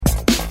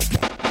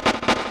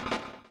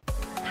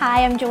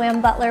Hi, I'm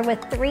Joanne Butler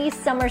with 3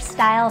 Summer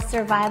Style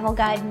Survival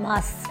Guide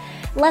musts.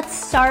 Let's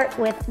start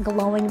with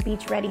glowing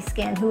beach ready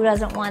skin. Who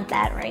doesn't want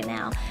that right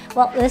now?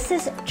 Well, this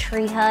is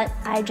Tree Hut.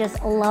 I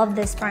just love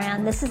this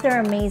brand. This is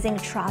their amazing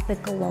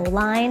Tropic Glow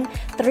line.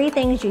 3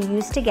 things you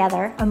use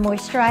together: a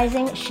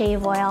moisturizing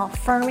shave oil,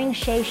 firming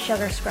shea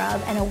sugar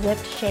scrub, and a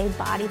whipped shea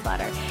body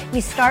butter. You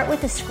start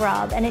with the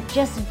scrub and it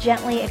just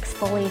gently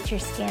exfoliates your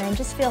skin and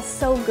just feels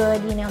so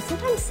good. You know,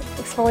 sometimes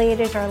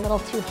exfoliators are a little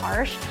too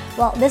harsh.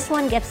 Well, this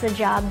one gets the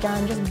job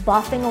done, just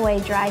buffing away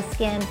dry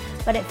skin,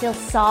 but it feels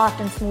soft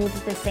and smooth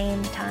at the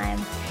same time.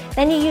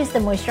 Then you use the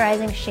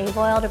moisturizing shave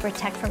oil to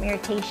protect from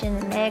irritation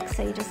and nicks,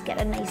 so you just get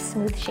a nice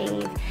smooth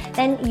shave.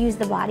 Then you use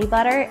the body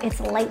butter.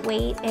 It's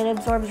lightweight, it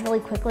absorbs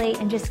really quickly,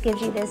 and just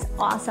gives you this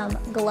awesome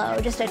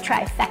glow. Just a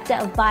trifecta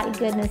of body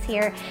goodness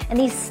here, and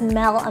these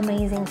smell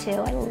amazing too.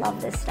 I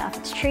love this stuff.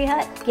 It's Tree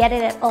Hut. Get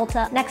it at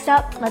Ulta. Next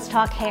up, let's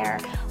talk hair.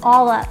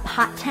 All the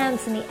hot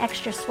temps and the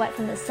extra sweat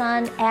from the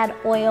sun add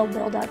oil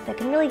buildup that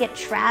can really get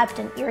trapped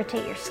and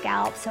irritate your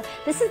scalp. So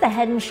this is the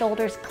Head &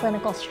 Shoulders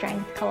Clinical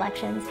Strength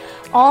Collections.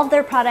 All of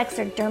their products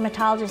are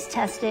dermatologist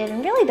tested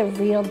and really the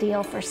real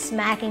deal for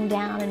smacking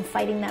down and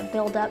fighting that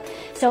buildup.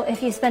 So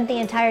if you spent the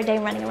entire day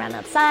running around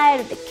outside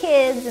with the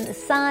kids in the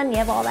sun, you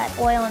have all that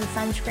oil and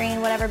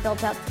sunscreen, whatever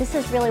built up, this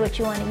is really what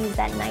you want to use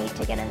that night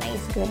to get a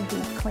nice, good,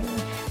 deep clean.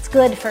 It's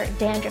good for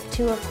dandruff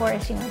too, of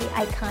course, you know, the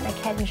iconic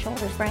Head &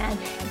 Shoulders brand.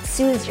 It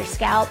soothes your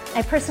scalp.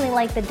 I personally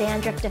like the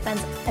Dandruff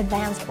Defense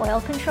Advanced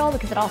Oil Control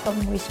because it also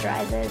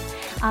moisturizes.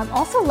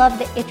 Also love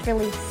the Itch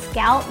Relief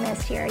Scalp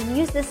Mist here. You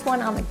use this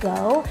one on the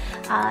go,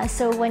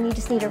 so when you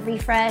just need a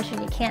refresh and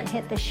you can't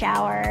hit the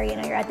shower, you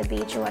know, you're at the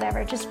beach or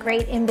whatever, just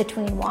great in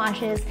between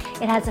washes.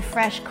 It has a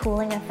fresh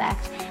cooling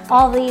effect.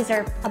 All these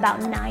are about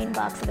 $9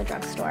 at the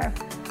drugstore.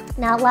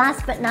 Now,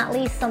 last but not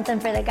least, something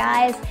for the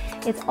guys.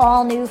 It's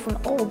all new from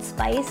Old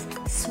Spice,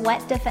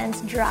 Sweat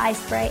Defense Dry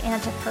Spray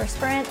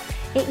Antiperspirant.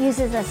 It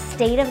uses a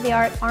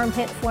state-of-the-art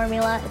armpit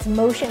formula. It's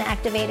motion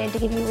activated to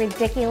give you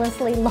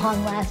ridiculously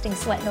long-lasting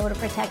sweat and odor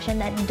protection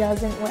that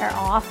doesn't wear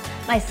off.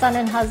 My son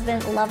and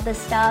husband love this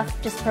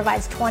stuff. Just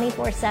provides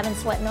 24/7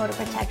 sweat and odor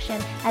protection.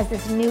 Has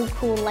this new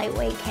cool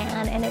lightweight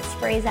can, and it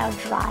sprays out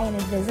dry and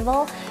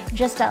invisible.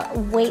 Just a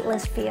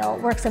weightless feel.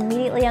 Works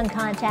immediately on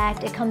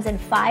contact. It comes in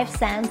 5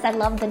 scents. I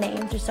love the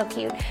names, they're so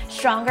cute.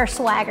 Stronger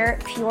Swagger,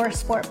 Pure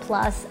Sport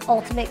Plus,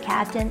 Ultimate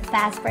Captain,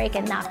 Fast Break,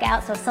 and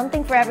Knockout. So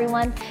something for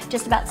everyone.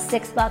 Just about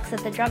 $6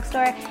 at the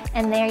drugstore.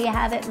 And there you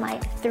have it, my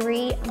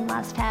 3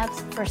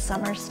 must-haves for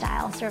summer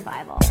style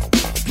survival.